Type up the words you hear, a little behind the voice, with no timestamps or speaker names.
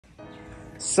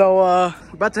So we're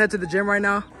about to head to the gym right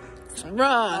now.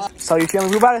 Bruh. So you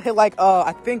feeling? We're about to hit like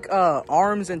I think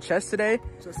arms and chest today.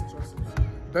 Chest.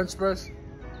 Bench press,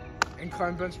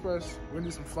 incline bench press. We're gonna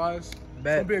do some flies.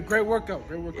 Bet. It's gonna be a great workout.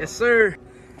 Yes, sir.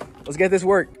 Let's get this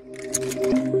work.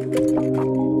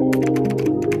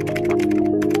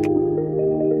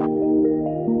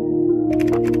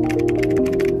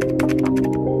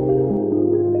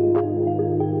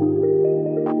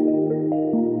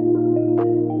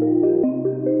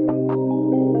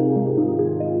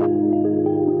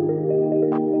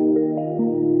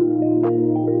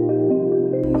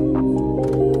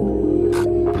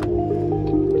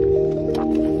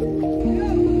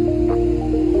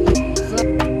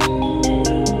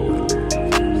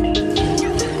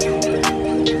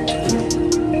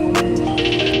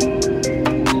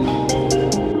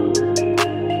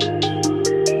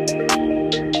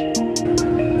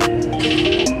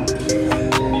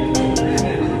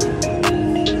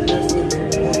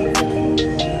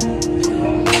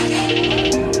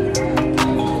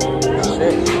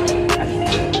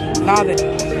 Now then.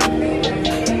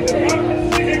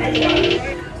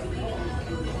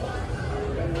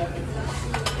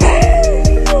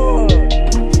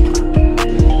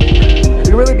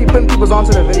 You really be putting people's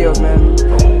onto the videos, man.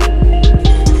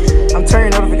 I'm turning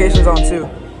notifications on too.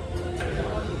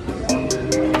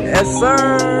 Yes,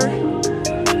 sir.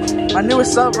 My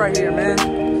newest sub right here, man.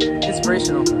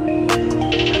 Inspirational.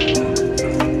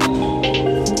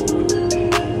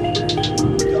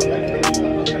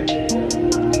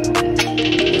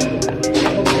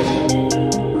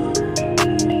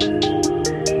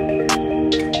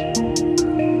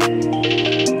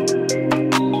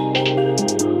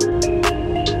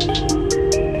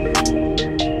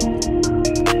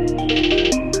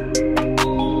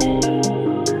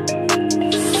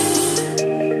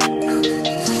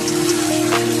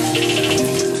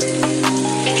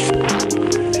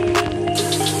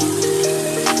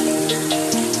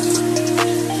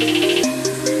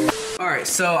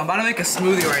 So I'm about to make a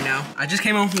smoothie right now. I just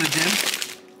came home from the gym.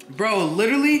 Bro,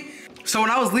 literally, so when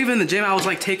I was leaving the gym, I was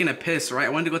like taking a piss, right? I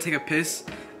wanted to go take a piss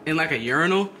in like a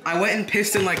urinal. I went and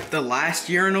pissed in like the last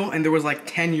urinal and there was like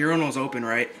 10 urinals open,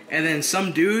 right? And then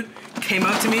some dude came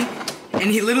up to me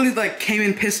and he literally like came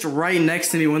and pissed right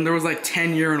next to me when there was like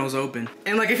 10 urinals open.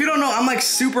 And like, if you don't know, I'm like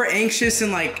super anxious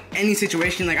in like any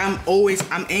situation. Like I'm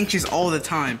anxious all the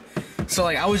time. So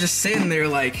like I was just sitting there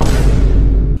like,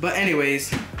 but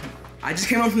anyways, I just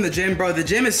came home from the gym, bro. The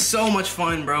gym is so much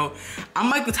fun, bro. I'm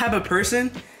like the type of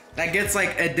person that gets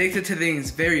like addicted to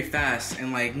things very fast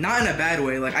and like not in a bad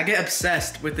way. Like I get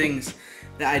obsessed with things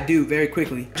that I do very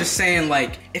quickly. Just saying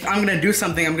like, if I'm gonna do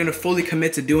something, I'm gonna fully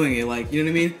commit to doing it. Like, you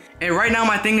know what I mean? And right now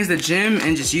my thing is the gym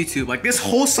and just YouTube. Like this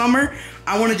whole summer,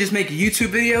 I wanna just make YouTube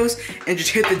videos and just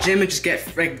hit the gym and just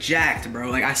get like jacked, bro.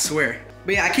 Like I swear.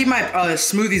 But yeah, I keep my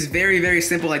smoothies very, very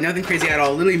simple. Like nothing crazy at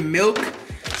all. Literally milk,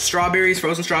 strawberries,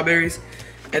 frozen strawberries,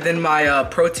 and then my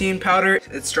protein powder.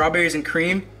 It's strawberries and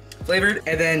cream flavored,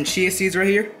 and then chia seeds right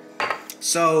here.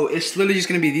 So it's literally just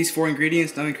gonna be these 4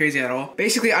 ingredients, nothing crazy at all.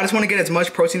 Basically, I just wanna get as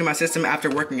much protein in my system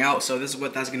after working out, so this is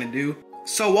what that's gonna do.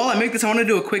 So while I make this, I wanna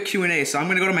do a quick Q&A. So I'm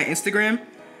gonna go to my Instagram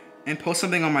and post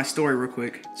something on my story real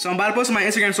quick. So I'm about to post on my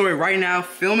Instagram story right now,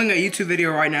 filming a YouTube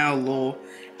video right now, lol.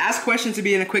 Ask questions to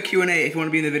be in a quick Q&A if you want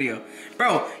to be in the video.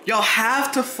 Bro, y'all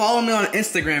have to follow me on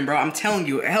Instagram, bro. I'm telling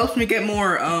you, it helps me get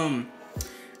more,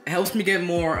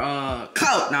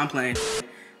 clout. Nah, I'm playing.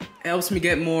 It helps me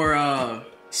get more,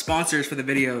 sponsors for the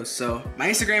videos. So my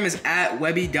Instagram is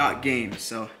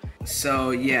 @webby.games. So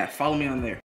yeah, follow me on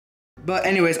there. But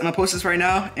anyways, I'm gonna post this right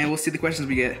now and we'll see the questions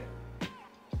we get.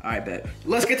 All right, bet.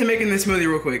 Let's get to making this smoothie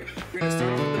real quick. We're gonna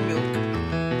start off with the milk.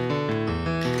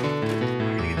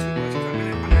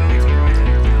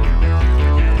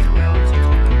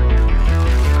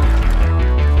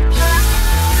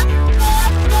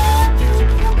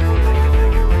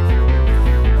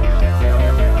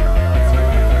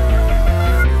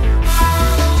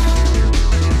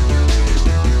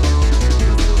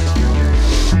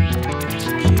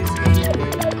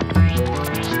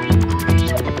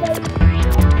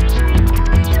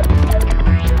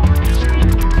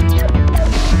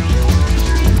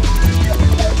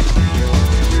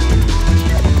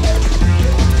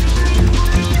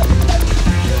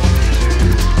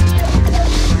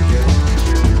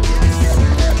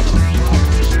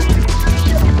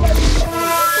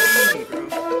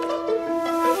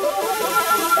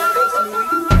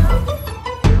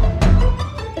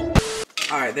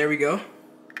 Alright, there we go.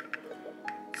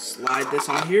 Slide this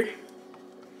on here.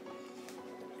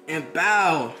 And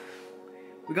bow.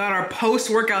 We got our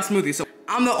post-workout smoothie. So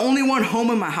I'm the only one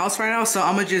home in my house right now, so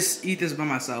I'm gonna just eat this by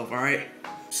myself, alright?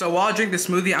 So while I drink the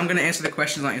smoothie, I'm gonna answer the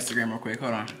questions on Instagram real quick.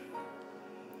 Hold on.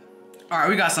 All right,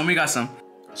 we got some.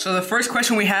 So the first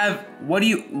question we have,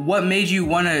 what made you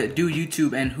wanna do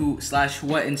YouTube and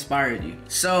what inspired you?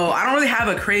 So I don't really have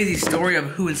a crazy story of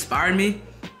who inspired me.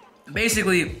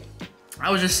 Basically,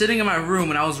 I was just sitting in my room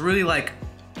and I was really like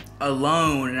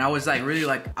alone, and I was like really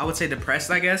like, I would say depressed,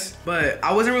 I guess. But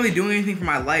I wasn't really doing anything for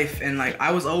my life, and like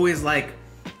I was always like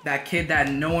that kid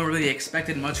that no one really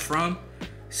expected much from.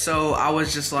 So I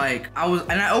was just like,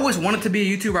 and I always wanted to be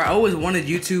a YouTuber. I always wanted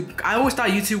YouTube. I always thought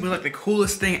YouTube was like the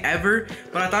coolest thing ever,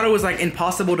 but I thought it was like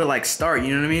impossible to like start,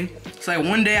 you know what I mean? So like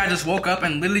one day I just woke up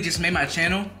and literally just made my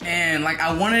channel, and like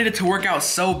I wanted it to work out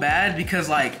so bad because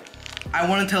like I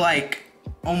wanted to like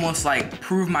almost like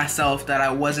prove myself that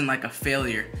I wasn't like a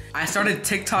failure. I started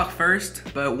TikTok first,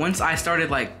 but once I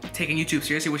started like taking YouTube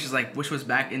seriously, which was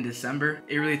back in December,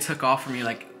 it really took off for me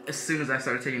like as soon as I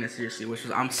started taking it seriously,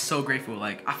 I'm so grateful.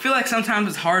 Like, I feel like sometimes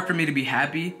it's hard for me to be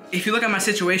happy. If you look at my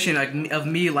situation, like of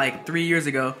me like 3 years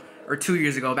ago or 2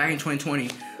 years ago, back in 2020,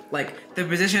 like the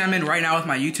position I'm in right now with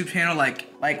my YouTube channel, like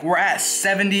we're at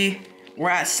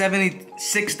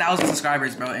 76,000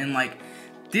 subscribers, bro. And like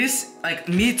this, like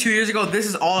me 2 years ago, this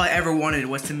is all I ever wanted,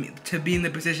 was to be in the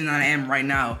position that I am right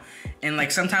now. And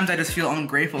like sometimes I just feel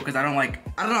ungrateful because I don't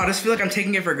know, I just feel like I'm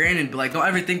taking it for granted. But like, don't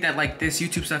ever think that like this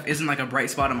YouTube stuff isn't like a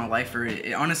bright spot in my life, or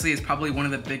it honestly is probably one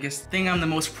of the biggest thing I'm the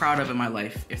most proud of in my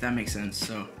life, if that makes sense.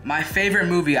 So my favorite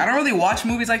movie, I don't really watch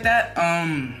movies like that.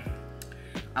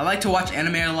 I like to watch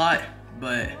anime a lot,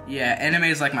 but yeah, anime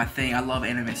is like my thing. I love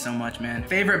anime so much, man.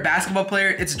 Favorite basketball player,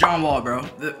 it's John Wall, bro.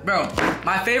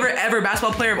 My favorite ever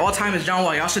basketball player of all time is John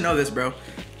Wall. Y'all should know this, bro.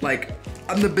 Like,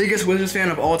 I'm the biggest Wizards fan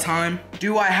of all time.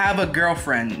 Do I have a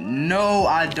girlfriend? No,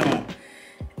 I don't.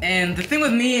 And the thing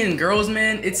with me and girls,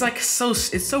 man, it's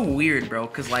so weird, bro.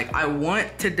 Cause like I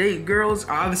want to date girls.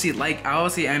 I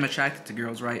obviously am attracted to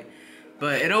girls, right?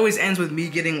 But it always ends with me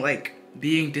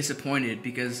being disappointed,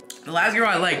 because the last girl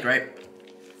I liked, right?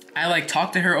 I like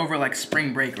talked to her over like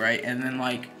spring break, right? And then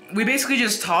like we basically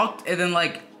just talked, and then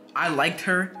like I liked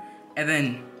her, and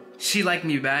then she liked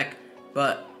me back,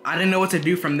 but I didn't know what to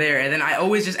do from there. And then I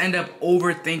always just end up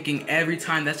overthinking every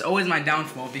time. That's always my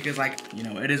downfall, because like, you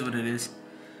know, it is what it is.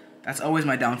 That's always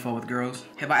my downfall with girls.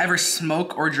 Have I ever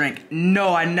smoked or drank?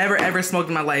 No, I never ever smoked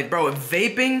in my life. Bro,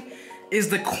 vaping is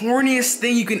the corniest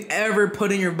thing you can ever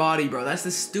put in your body, bro. That's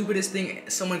the stupidest thing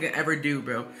someone can ever do,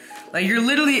 bro. Like, you're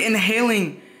literally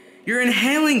inhaling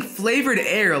flavored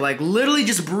air. Like, literally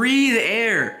just breathe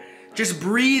air. Just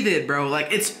breathe it, bro.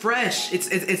 Like, it's fresh.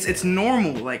 It's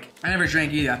normal. Like, I never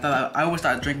drank either. I always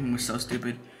thought drinking was so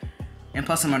stupid. And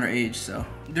plus I'm underage, so.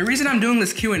 The reason I'm doing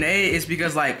this Q&A is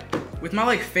because like, with my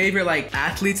like favorite like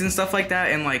athletes and stuff like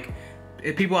that, and like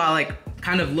people I like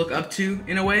kind of look up to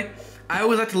in a way, I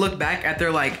always like to look back at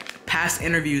their like past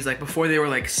interviews, like before they were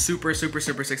like super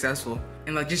successful,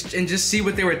 and like just see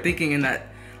what they were thinking, and that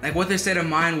like what their state of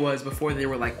mind was before they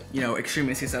were like, you know,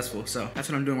 extremely successful. So that's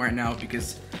what I'm doing right now,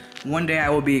 because one day I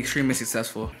will be extremely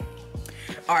successful.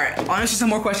 All right, I'll answer some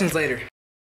more questions later.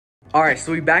 All right,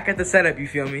 so we back at the setup, you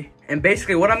feel me? And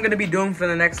basically what I'm gonna be doing for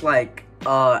the next like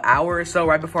hour or so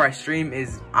right before I stream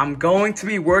is I'm going to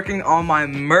be working on my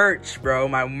merch, bro.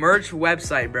 My merch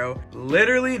website, bro.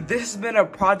 Literally, this has been a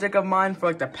project of mine for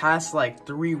like the past like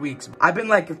 3 weeks. I've been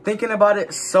like thinking about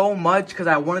it so much because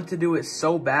I wanted to do it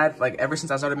so bad. Like ever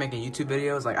since I started making YouTube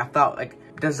videos, like I thought like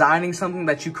designing something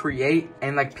that you create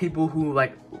and like people who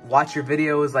like watch your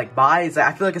videos like buy, is like,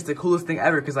 I feel like it's the coolest thing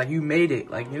ever, because like you made it,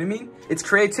 like, you know what I mean? It's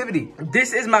creativity.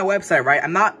 This is my website, right?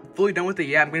 I'm not fully done with it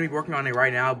yet. I'm gonna be working on it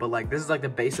right now, but like this is like the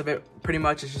base of it pretty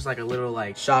much. It's just like a little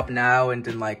like shop now, and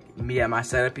then like me at my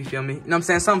setup, you feel me? You know what I'm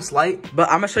saying? Something slight, but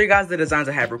I'm gonna show you guys the designs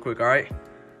I have real quick. All right,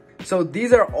 so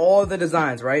these are all the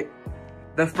designs, right?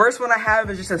 The first one I have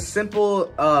is just a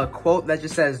simple quote that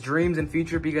just says dreams and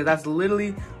future, because that's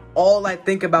literally all I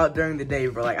think about during the day,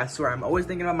 bro. Like, I swear, I'm always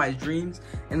thinking about my dreams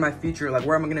and my future, like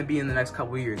where am I gonna be in the next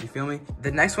couple of years, you feel me?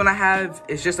 The next one I have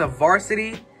is just a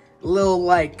varsity little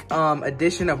like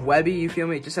edition of Webby, you feel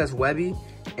me? It just says Webby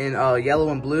in yellow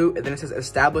and blue, and then it says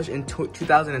established in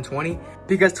 2020,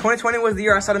 because 2020 was the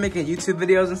year I started making YouTube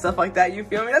videos and stuff like that, you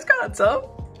feel me? That's kind of tough.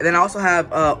 And then I also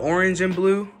have orange and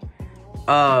blue,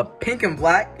 pink and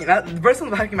black. You know, the first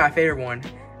one's actually my favorite one.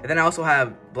 And then I also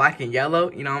have black and yellow,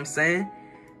 you know what I'm saying?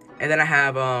 And then I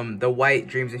have the white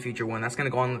dreams and future one. That's gonna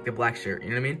go on like the black shirt, you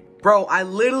know what I mean? Bro, I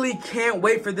literally can't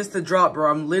wait for this to drop, bro.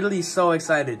 I'm literally so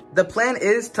excited. The plan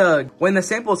is to, when the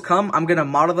samples come, I'm gonna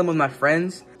model them with my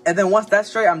friends. And then once that's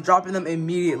straight, I'm dropping them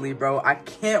immediately, bro. I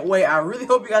can't wait. I really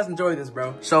hope you guys enjoy this,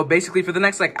 bro. So basically for the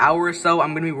next like hour or so,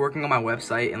 I'm gonna be working on my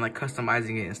website and like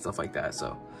customizing it and stuff like that.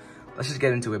 So let's just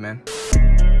get into it, man.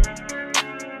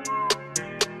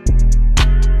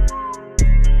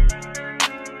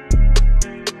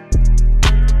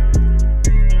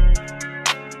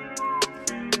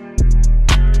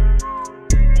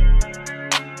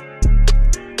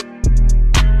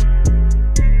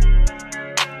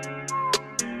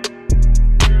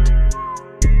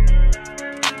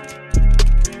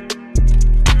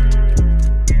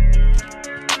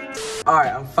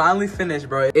 finally finished,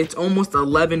 bro. It's almost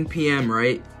 11 p.m.,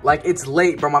 right? Like, it's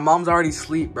late, bro. My mom's already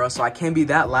asleep, bro, so I can't be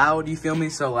that loud, you feel me?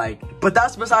 So, like, but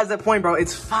that's besides the point, bro.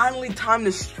 It's finally time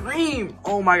to stream.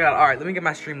 Oh, my God. All right, let me get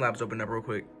my Streamlabs opened up real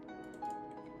quick.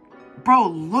 Bro,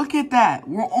 look at that.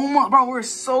 We're almost, bro, we're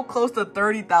so close to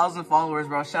 30,000 followers,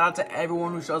 bro. Shout out to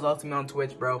everyone who shows up to me on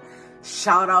Twitch, bro.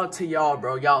 Shout out to y'all,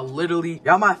 bro. Y'all literally,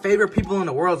 y'all my favorite people in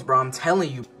the world, bro. I'm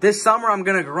telling you. This summer, I'm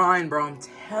gonna grind, bro. I'm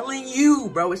telling you,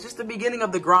 bro. It's just the beginning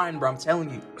of the grind, bro. I'm telling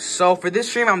you. So for this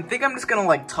stream, I think I'm just gonna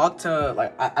like talk to,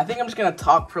 like, I think I'm just gonna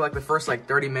talk for like the first like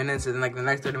 30 minutes. And then like the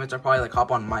next 30 minutes, I'll probably like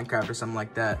hop on Minecraft or something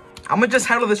like that. I'm gonna just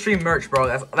handle the stream merch,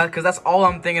 bro. Cause that's all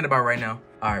I'm thinking about right now.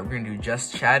 All right, we're gonna do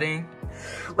just chatting.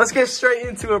 Let's get straight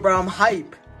into it, bro. I'm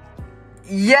hype.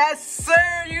 Yes,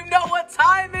 sir. You know what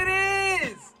time it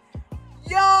is.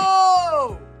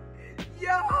 Yo!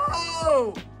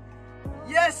 Yo!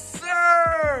 Yes,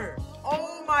 sir!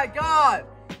 Oh my God!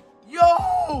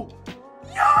 Yo!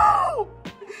 Yo!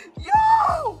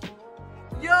 Yo!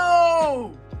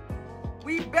 Yo!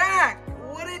 We back!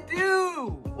 What it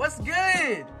do? What's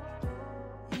good?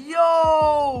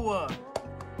 Yo!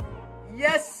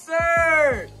 Yes,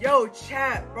 sir! Yo,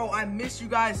 chat, bro, I miss you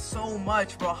guys so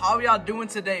much, bro. How y'all doing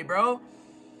today, bro?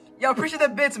 Yo, appreciate the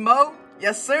bits, Mo.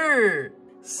 Yes, sir.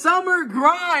 Summer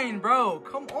grind, bro.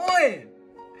 Come on.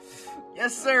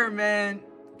 Yes, sir, man.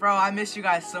 Bro, I miss you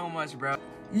guys so much, bro.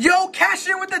 Yo,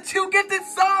 Cashier with the 2 gifted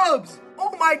subs.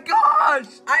 Oh my gosh.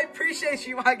 I appreciate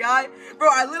you, my guy. Bro,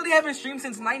 I literally haven't streamed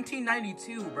since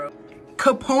 1992, bro.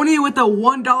 Capone with a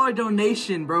 $1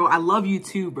 donation, bro. I love you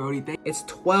too, bro. It's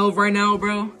 12 right now,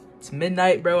 bro. It's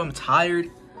midnight, bro. I'm tired.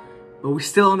 But we're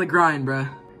still on the grind, bro.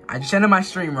 I just ended my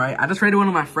stream, right? I just raided one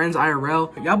of my friends,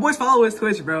 IRL. Y'all boys follow his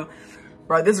Twitch, bro.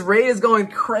 Bro, this raid is going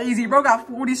crazy, bro. Got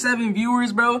 47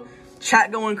 viewers, bro.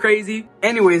 Chat going crazy.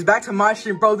 Anyways, back to my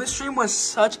stream, bro. This stream was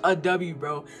such a W,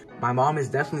 bro. My mom is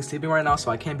definitely sleeping right now, so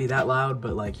I can't be that loud.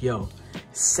 But like, yo,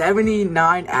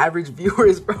 79 average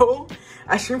viewers, bro.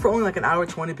 I streamed for only like an hour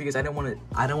 20 because I don't want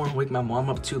to wake my mom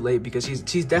up too late because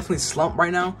she's definitely slumped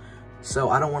right now.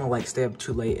 So I don't want to like stay up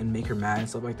too late and make her mad and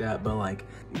stuff like that. But like,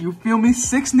 you feel me?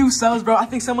 6 new subs, bro. I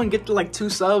think someone get to like 2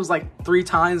 subs like 3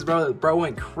 times, bro. Bro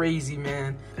went crazy,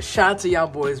 man. Shout out to y'all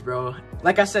boys, bro.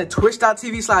 Like I said,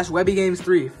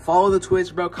 twitch.tv/webbygames3. Follow the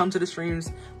Twitch, bro. Come to the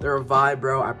streams. They're a vibe,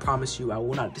 bro. I promise you, I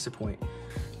will not disappoint.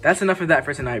 That's enough of that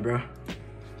for tonight, bro.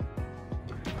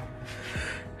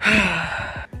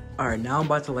 All right, now I'm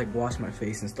about to like wash my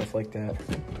face and stuff like that.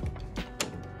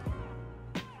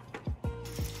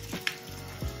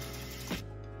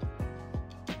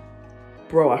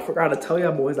 Bro, I forgot to tell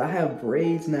y'all boys, I have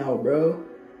braids now, bro.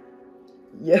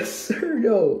 Yes, sir,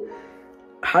 yo.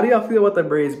 How do y'all feel about the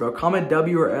braids, bro? Comment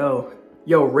W or L.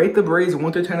 Yo, rate the braids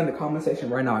 1 to 10 in the comment section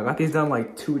right now. I got these done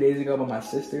like 2 days ago by my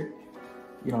sister.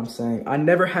 You know what I'm saying? I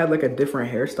never had like a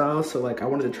different hairstyle, so like I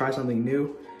wanted to try something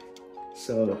new.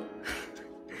 So,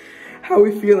 how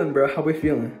we feeling, bro? How we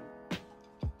feeling?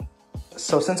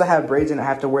 So since I have braids and I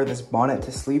have to wear this bonnet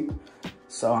to sleep,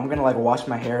 so I'm gonna like wash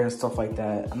my hair and stuff like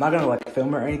that. I'm not gonna like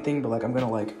film or anything, but like I'm gonna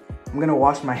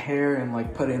wash my hair and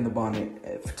like put it in the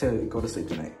bonnet to go to sleep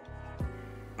tonight.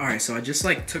 All right, so I just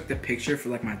like took the picture for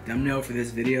like my thumbnail for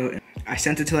this video and I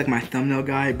sent it to like my thumbnail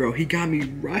guy, bro. He got me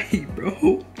right,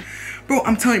 bro. Bro,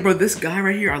 I'm telling you, bro, this guy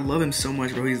right here, I love him so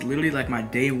much, bro. He's literally like my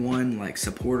day 1 like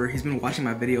supporter. He's been watching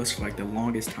my videos for like the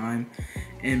longest time.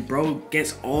 And bro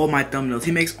gets all my thumbnails.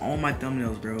 He makes all my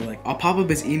thumbnails, bro. Like, I'll pop up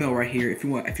his email right here if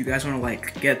you guys want to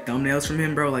like get thumbnails from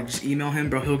him, bro. Like, just email him,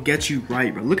 bro. He'll get you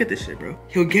right, bro. Look at this shit, bro.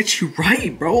 He'll get you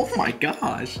right, bro. Oh my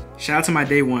gosh. Shout out to my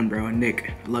day 1, bro.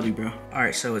 Nick, I love you, bro. All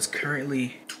right, so it's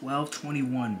currently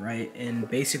 12:21, right? And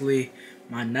basically,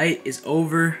 my night is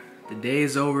over. The day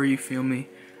is over. You feel me?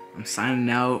 I'm signing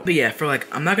out. But yeah, for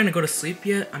like, I'm not gonna go to sleep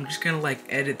yet. I'm just gonna like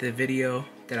edit the video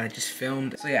that I just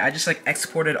filmed. So yeah, I just like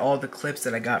exported all the clips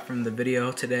that I got from the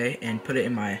video today and put it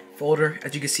in my folder.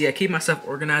 As you can see, I keep myself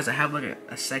organized. I have like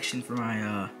a section for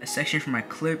my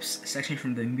clips, a section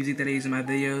from the music that I use in my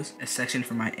videos, a section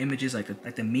for my images, like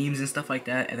the memes and stuff like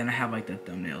that, and then I have like the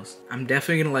thumbnails. I'm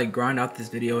definitely gonna like grind out this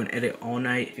video and edit all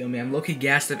night. Feel me? I'm low-key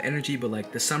gassed of energy, but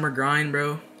like the summer grind,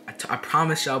 bro. I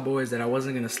promised y'all boys that I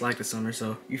wasn't gonna slack this summer,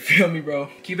 so you feel me, bro?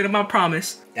 Keep it in my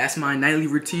promise. That's my nightly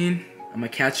routine. I'm gonna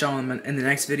catch y'all in the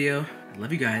next video. I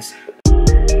love you guys.